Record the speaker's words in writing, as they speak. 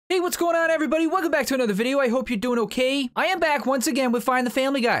Hey, what's going on, everybody? Welcome back to another video. I hope you're doing okay. I am back once again with Find the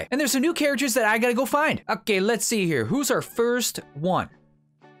Family Guy, and there's some new characters that I gotta go find. Okay, let's see here. Who's our first one?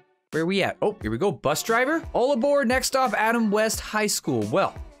 Where are we at? Oh, here we go. Bus driver. All aboard. Next stop, Adam West High School.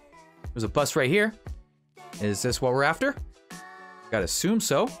 Well, there's a bus right here. Is this what we're after? Gotta assume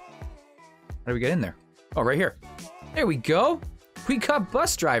so. How do we get in there? Oh, right here. There we go. We got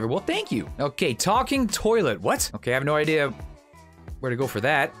bus driver. Well, thank you. Okay, talking toilet. What? Okay, I have no idea where to go for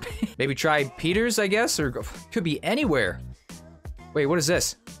that. Maybe try Peter's, I guess, or could be anywhere. Wait, what is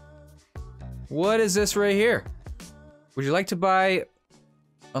this? What is this right here? Would you like to buy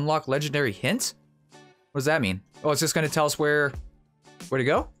unlock legendary hints? What does that mean? Oh, it's just gonna tell us where to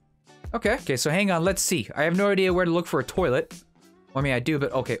go? Okay, so hang on, let's see. I have no idea where to look for a toilet. Well, I mean, I do,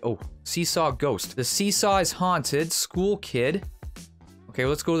 but okay. Oh, seesaw ghost. The seesaw is haunted. School kid. Okay,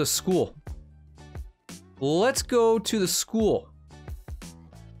 let's go to the school. Let's go to the school.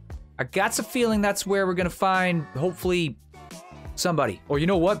 I got a feeling that's where we're gonna find, hopefully, somebody. Or you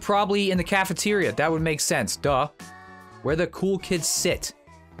know what? Probably in the cafeteria. That would make sense. Duh. Where the cool kids sit.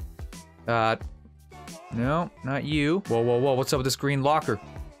 No, not you. Whoa, whoa, whoa. What's up with this green locker?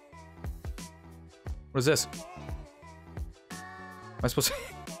 What is this? Am I supposed to...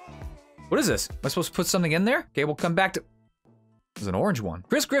 What is this? Am I supposed to put something in there? Okay, we'll come back to... There's an orange one.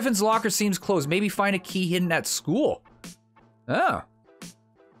 Chris Griffin's locker seems closed. Maybe find a key hidden at school. Oh.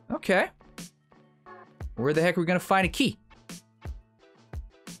 Okay. Where the heck are we gonna find a key?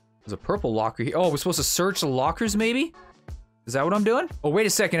 There's a purple locker here. Oh, we're supposed to search the lockers, maybe? Is that what I'm doing? Oh, wait a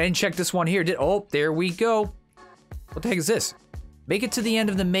second. I didn't check this one here. Oh, there we go. What the heck is this? Make it to the end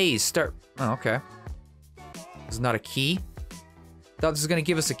of the maze. Start. Oh, okay. This is not a key. Thought this was gonna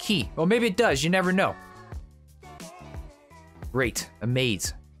give us a key. Well, maybe it does. You never know. Great. A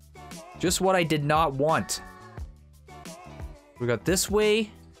maze. Just what I did not want. We got this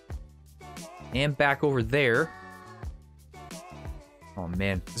way. And back over there. Oh,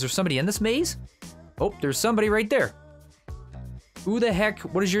 man. Is there somebody in this maze? Oh, there's somebody right there. Who the heck?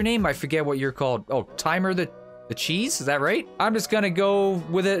 What is your name? I forget what you're called. Oh, Timer the cheese? Is that right? I'm just gonna go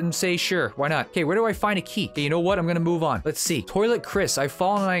with it and say sure. Why not? Okay, where do I find a key? Okay, you know what? I'm gonna move on. Let's see. Toilet Chris. I've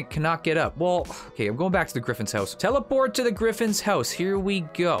fallen and I cannot get up. Well, okay, I'm going back to the Griffin's house. Teleport to the Griffin's house. Here we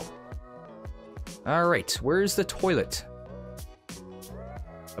go. All right, where's the toilet?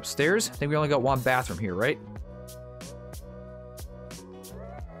 Upstairs? I think we only got one bathroom here, right?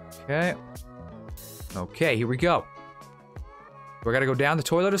 Okay. Okay, here we go. Do I gotta go down the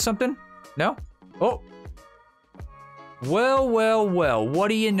toilet or something? No? Oh! Well, well, well, what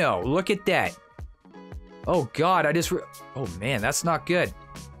do you know? Look at that. Oh god, oh man, that's not good.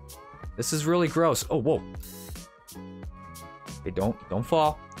 This is really gross. Oh, whoa. Okay, don't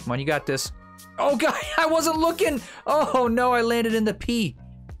fall. Come on, you got this. Oh god, I wasn't looking! Oh no, I landed in the pee.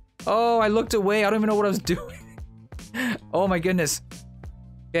 Oh, I looked away. I don't even know what I was doing. Oh my goodness.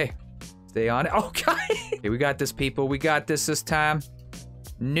 Okay. Stay on it. Oh, God. Okay, we got this, people. We got this time.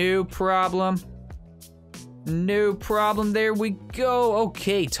 No problem. No problem. There we go.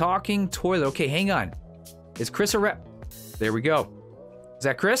 Okay, talking toilet. Okay, hang on. Is Chris around? There we go. Is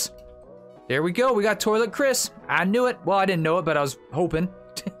that Chris? There we go. We got Toilet Chris. I knew it. Well, I didn't know it, but I was hoping.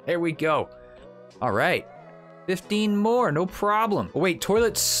 There we go. All right. 15 more, no problem. Oh, wait,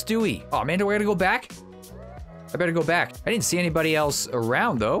 Toilet Stewie. Oh, man, do I gotta go back? I better go back. I didn't see anybody else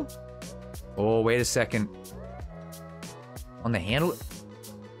around, though. Oh, wait a second. On the handle?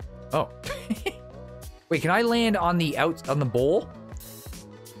 Oh. Wait, can I land on the bowl?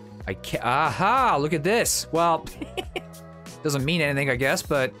 I can't. Aha, look at this. Well, doesn't mean anything, I guess,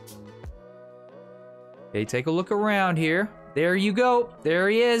 but... Okay, take a look around here. There you go. There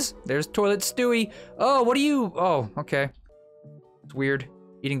he is. There's Toilet Stewie. Oh, what are you? Oh, okay. It's weird.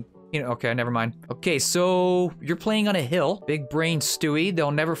 Eating, okay, never mind. Okay, so you're playing on a hill. Big brain Stewie.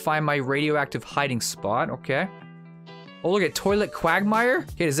 They'll never find my radioactive hiding spot. Okay. Oh, look at Toilet Quagmire.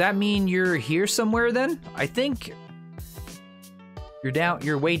 Okay, does that mean you're here somewhere then? I think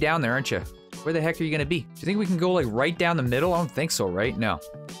you're way down there, aren't you? Where the heck are you gonna be? Do you think we can go like right down the middle? I don't think so, right? No.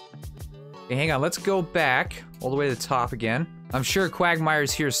 Okay, hang on, let's go back all the way to the top again. I'm sure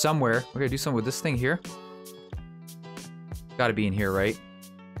Quagmire's here somewhere. We're gonna do something with this thing here. Gotta be in here, right?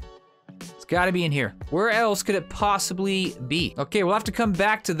 It's gotta be in here. Where else could it possibly be? Okay, we'll have to come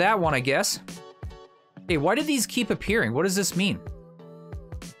back to that one, I guess. Hey, why did these keep appearing? What does this mean?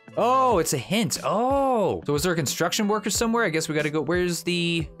 Oh, it's a hint. Oh, so is there a construction worker somewhere? I guess we gotta go. Where's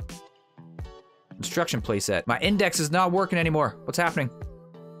the construction place at? My index is not working anymore. What's happening?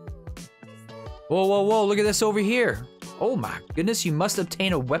 Whoa, whoa, whoa, look at this over here. Oh my goodness, you must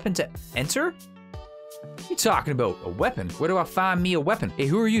obtain a weapon to enter? you talking about? A weapon? Where do I find me a weapon? Hey,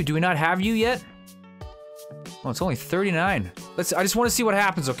 who are you? Do we not have you yet? Oh, it's only 39. I just want to see what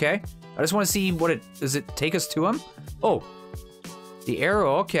happens, okay? I just want to see what does it take us to him? Oh, the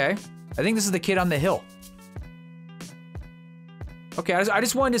arrow, okay. I think this is the kid on the hill. Okay, I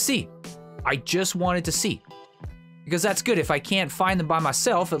just wanted to see. I just wanted to see. Because that's good. If I can't find them by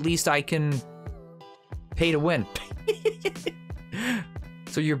myself, at least I can pay to win.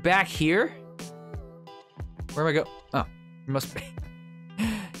 So you're back here? Where am I go? Oh, you must be.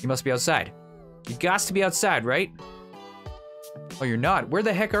 You must be outside. You gots to be outside, right? Oh, you're not. Where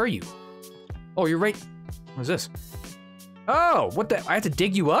the heck are you? Oh, you're right. What is this? Oh, what the? I have to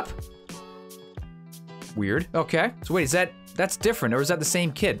dig you up? Weird. Okay. So wait, that's different, or is that the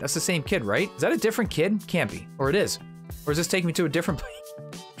same kid? That's the same kid, right? Is that a different kid? Can't be. Or it is. Or is this taking me to a different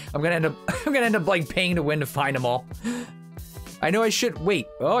place? I'm gonna end up like paying to win to find them all. I know I should. Wait.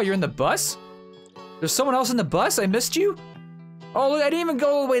 Oh, you're in the bus? There's someone else in the bus? I missed you? Oh, look, I didn't even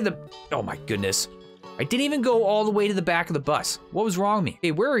go all the way to the... Oh my goodness. I didn't even go all the way to the back of the bus. What was wrong with me?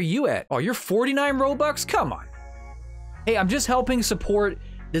 Hey, where are you at? Oh, you're 49 Robux? Come on. Hey, I'm just helping support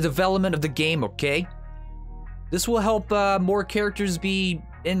the development of the game, okay? This will help more characters be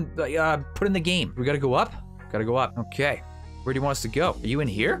put in the game. We gotta go up? Gotta go up. Okay. Where do you want us to go? Are you in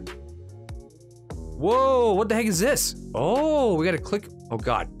here? Whoa, what the heck is this? Oh, we gotta click. Oh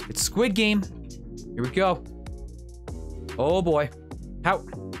God, it's Squid Game. Here we go. Oh boy. How?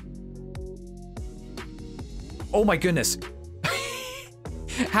 Oh my goodness.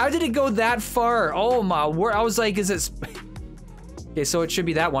 How did it go that far? Oh my word. I was like, is it... Okay, so it should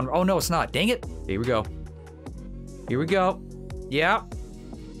be that one. Oh no, it's not. Dang it. Here we go. Here we go. Yeah.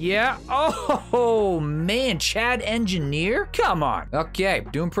 Yeah. Oh man, Chad Engineer? Come on. Okay,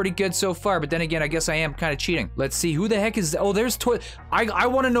 doing pretty good so far, but then again, I guess I am kind of cheating. Let's see, who the heck is... Oh, there's I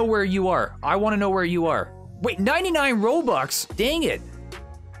want to know where you are. I want to know where you are. Wait, 99 Robux? Dang it.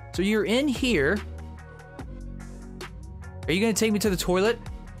 So you're in here. Are you gonna take me to the toilet?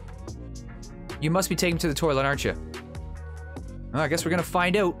 You must be taking me to the toilet, aren't you? Well, I guess we're gonna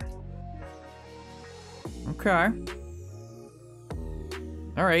find out. Okay.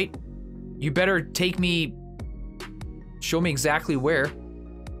 All right. You better take me... Show me exactly where.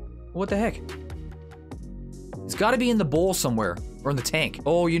 What the heck? It's gotta be in the bowl somewhere. Or in the tank.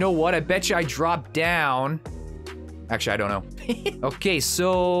 Oh, you know what? I bet you I dropped down. Actually, I don't know. Okay,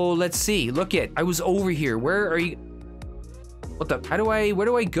 so let's see. Look it. I was over here. Where are you? What the? Where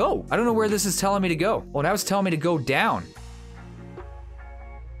do I go? I don't know where this is telling me to go. Oh, now it's telling me to go down.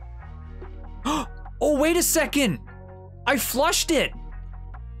 Oh, wait a second. I flushed it.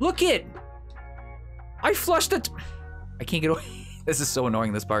 Look it. I flushed it. I can't get away. This is so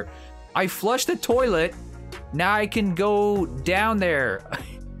annoying, this part. I flushed the toilet. Now I can go down there.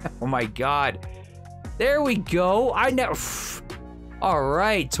 Oh my God. There we go. All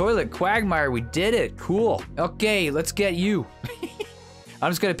right, toilet quagmire, we did it. Cool. Okay, let's get you.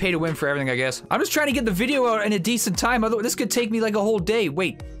 I'm just gonna pay to win for everything, I guess. I'm just trying to get the video out in a decent time. Otherwise, this could take me like a whole day.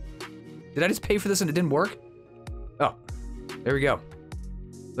 Wait, did I just pay for this and it didn't work? Oh, there we go.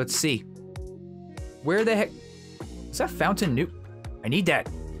 Let's see. Where the heck? Is that fountain new? I need that.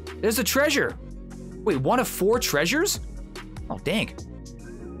 There's a treasure. Wait, 1 of 4 treasures? Oh, dang.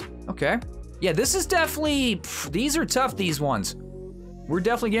 Okay. Yeah, this is definitely... These are tough, these ones. We're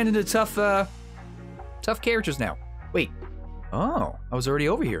definitely getting into tough, tough characters now. Wait. Oh, I was already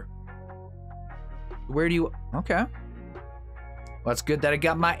over here. Where do you... Okay. Well, that's good that I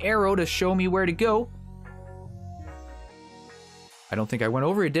got my arrow to show me where to go. I don't think I went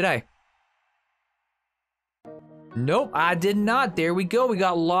over it, did I? Nope, I did not. There we go. We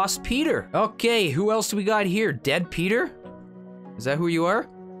got Lost Peter. Okay, who else do we got here? Dead Peter? Is that who you are?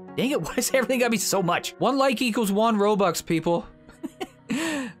 Dang it, why is everything gotta be so much? 1 like equals 1 Robux, people.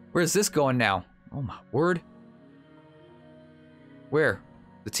 Where's this going now? Oh my word. Where?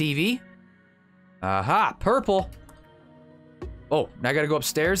 The TV? Aha, purple. Oh, now I gotta go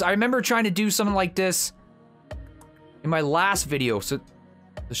upstairs. I remember trying to do something like this in my last video, so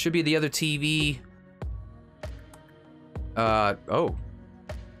this should be the other TV. Oh.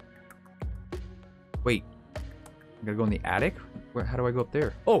 Wait. I gotta go in the attic? How do I go up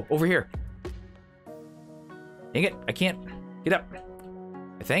there? Oh, over here. Dang it, I can't get up.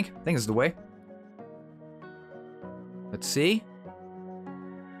 I think this is the way. Let's see.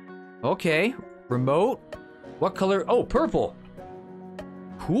 Okay, remote. What color? Oh, purple.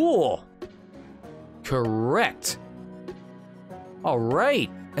 Cool. Correct. All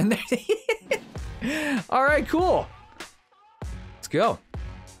right. And there all right, cool. Let's go.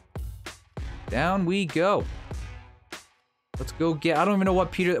 Down we go. Let's go get, I don't even know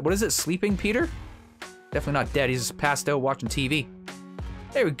what Peter, what is it, Sleeping Peter? Definitely not dead. He's just passed out watching TV.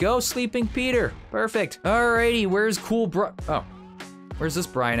 There we go. Sleeping Peter. Perfect. Alrighty. Where's cool Oh. Where's this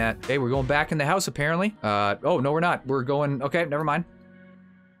Brian at? Okay, we're going back in the house apparently. Oh, no, we're not. We're going... Okay, never mind.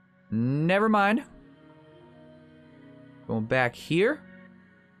 Never mind. Going back here.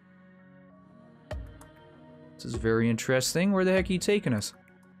 This is very interesting. Where the heck are you taking us?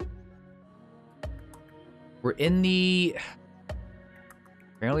 We're in the...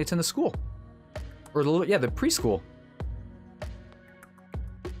 Apparently it's in the school. Or the... Yeah, the preschool.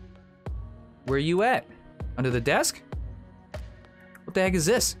 Where are you at? Under the desk? What the heck is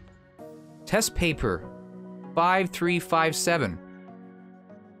this? Test paper. 5357.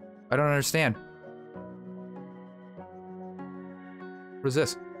 I don't understand. What is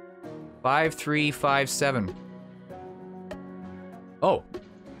this? 5357. Oh.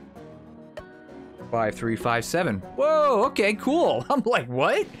 5357. Whoa, okay, cool. I'm like,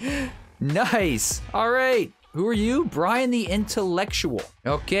 what? Nice. All right. Who are you? Brian the Intellectual.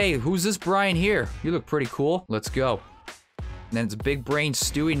 Okay, who's this Brian here? You look pretty cool. Let's go. And then it's Big Brain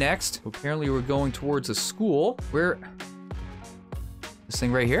Stewie next. Apparently we're going towards a school. Where? This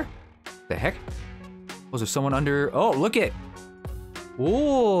thing right here? The heck? Was there someone under? Oh, look it.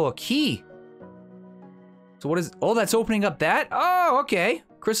 Oh, a key. So what is? Oh, that's opening up that? Oh, okay.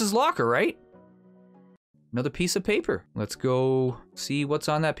 Chris's locker, right? Another piece of paper. Let's go see what's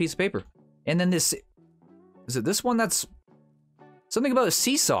on that piece of paper. And then this, is it this one that's something about a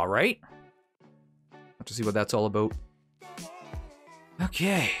seesaw, right? Have to see what that's all about.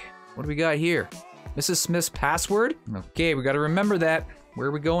 Okay, what do we got here? Mrs. Smith's password? Okay, we gotta remember that. Where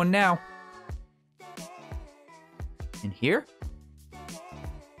are we going now? In here?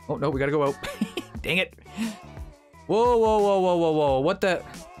 Oh, no, we gotta go out. Dang it. Whoa, whoa, whoa, whoa, whoa, whoa. What the?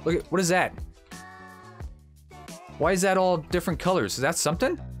 Look at, what is that? Why is that all different colors? Is that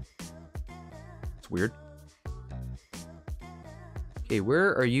something? It's weird. Okay,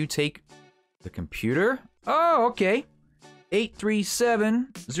 where are you the computer? Oh, okay.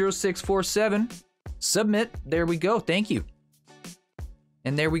 837-0647. Submit. There we go. Thank you.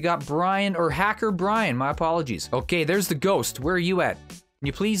 And there we got Brian, or Hacker Brian. My apologies. Okay, there's the ghost. Where are you at? Can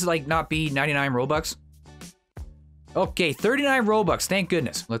you please, like, not be 99 Robux? Okay, 39 Robux. Thank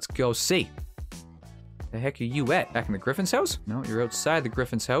goodness. Let's go see. The heck are you at? Back in the Griffin's house? No, you're outside the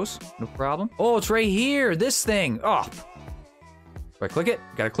Griffin's house. No problem. Oh, it's right here. This thing. Oh. Do I click it?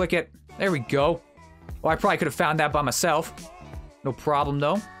 Gotta click it. There we go. Oh, I probably could have found that by myself. No problem,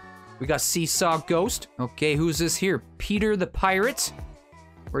 though. We got Seesaw Ghost. Okay, who's this here? Peter the Pirate.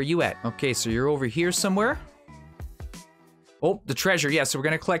 Where are you at? Okay, so you're over here somewhere. Oh, the treasure. Yeah, so we're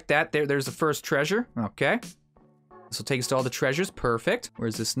gonna collect that. There's the first treasure. Okay. This will take us to all the treasures. Perfect.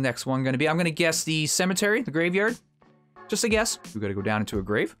 Where's this next one gonna be? I'm gonna guess the cemetery, the graveyard. Just a guess. We gotta go down into a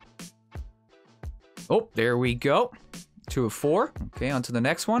grave. Oh, there we go. 2 of 4. Okay, on to the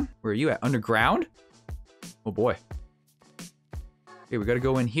next one. Where are you at? Underground? Oh boy. Okay, we gotta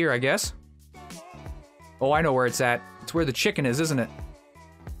go in here, I guess. Oh, I know where it's at. It's where the chicken is, isn't it?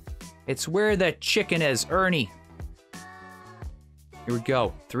 It's where the chicken is, Ernie. Here we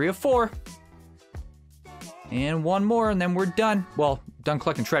go. 3 of 4. And one more, and then we're done. Well, done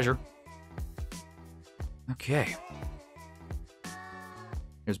collecting treasure. Okay.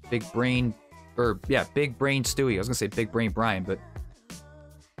 There's Big Brain... yeah, Big Brain Stewie. I was gonna say Big Brain Brian, but...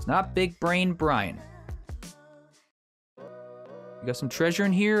 it's not Big Brain Brian. You got some treasure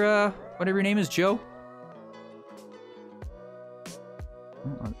in here, whatever your name is, Joe?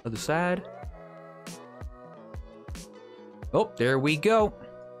 Oh, on the other side. Oh, there we go.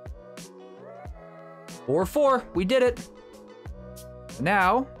 4-4, we did it.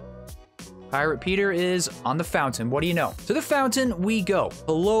 Now, Pirate Peter is on the fountain. What do you know? To the fountain we go.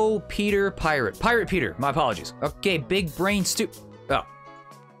 Hello, Peter Pirate. Pirate Peter, my apologies. Okay, Big Brain Oh.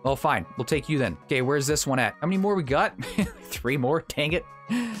 Well, fine. We'll take you then. Okay, where's this one at? How many more we got? 3 more? Dang it.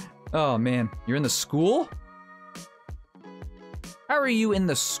 Oh, man. You're in the school? How are you in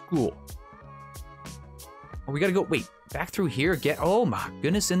the school? Oh, we gotta go... Wait. Back through here again? Oh, my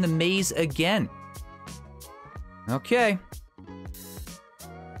goodness. In the maze again. Okay.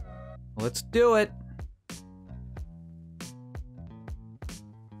 Let's do it.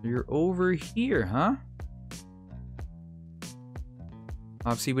 You're over here, huh?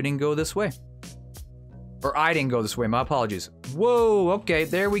 Obviously, we didn't go this way. Or I didn't go this way, my apologies. Whoa, okay,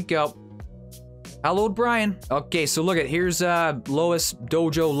 there we go. Hello, Brian. Okay, so look at, here's Lois,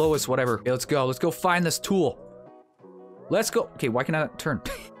 Dojo, Lois, whatever. Okay, let's go. Let's go find this tool. Let's go. Okay, why can I not turn?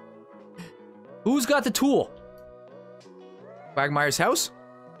 Who's got the tool? Quagmire's house?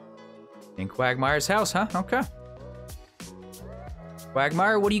 In Quagmire's house, huh? Okay.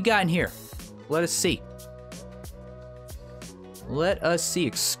 Quagmire, what do you got in here? Let us see. Let us see.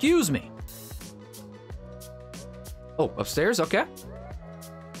 Excuse me. Oh, upstairs? Okay.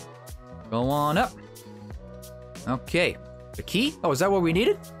 Go on up. Okay. The key? Oh, is that what we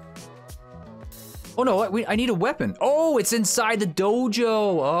needed? Oh, no, I need a weapon. Oh, it's inside the dojo.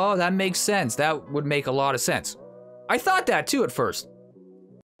 Oh, that makes sense. That would make a lot of sense. I thought that, too, at first.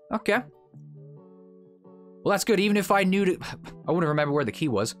 Okay. Well, that's good. Even if I knew to... I wouldn't remember where the key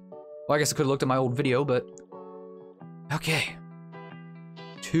was. Well, I guess I could have looked at my old video, but... Okay.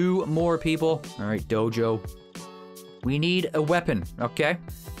 2 more people. All right, dojo. We need a weapon, okay?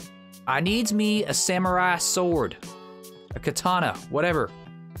 I needs me a samurai sword. A katana, whatever.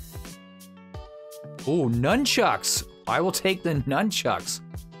 Oh, nunchucks. I will take the nunchucks.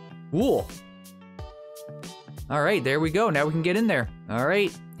 Cool. All right, there we go. Now we can get in there. All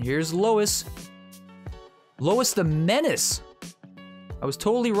right, here's Lois. Lois the Menace. I was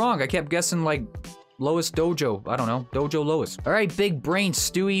totally wrong. I kept guessing like Lois Dojo. I don't know, Dojo Lois. All right, big brain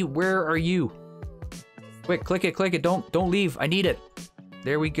Stewie, where are you? Quick, click it, don't leave. I need it.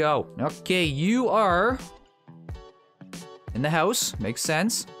 There we go. Okay, you are in the house. Makes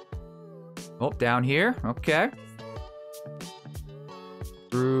sense. Oh, down here. Okay.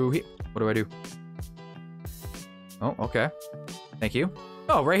 Through here. What do I do? Oh, okay. Thank you.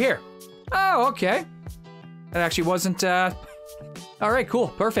 Oh, right here. Oh, okay. That actually wasn't, All right, cool.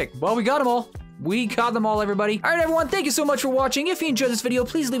 Perfect. Well, we got them all. We got them all, everybody. All right, everyone, thank you so much for watching. If you enjoyed this video,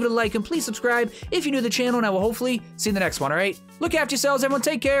 please leave it a like and please subscribe if you're new to the channel, and I will hopefully see you in the next one, all right? Look after yourselves, everyone.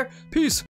 Take care. Peace.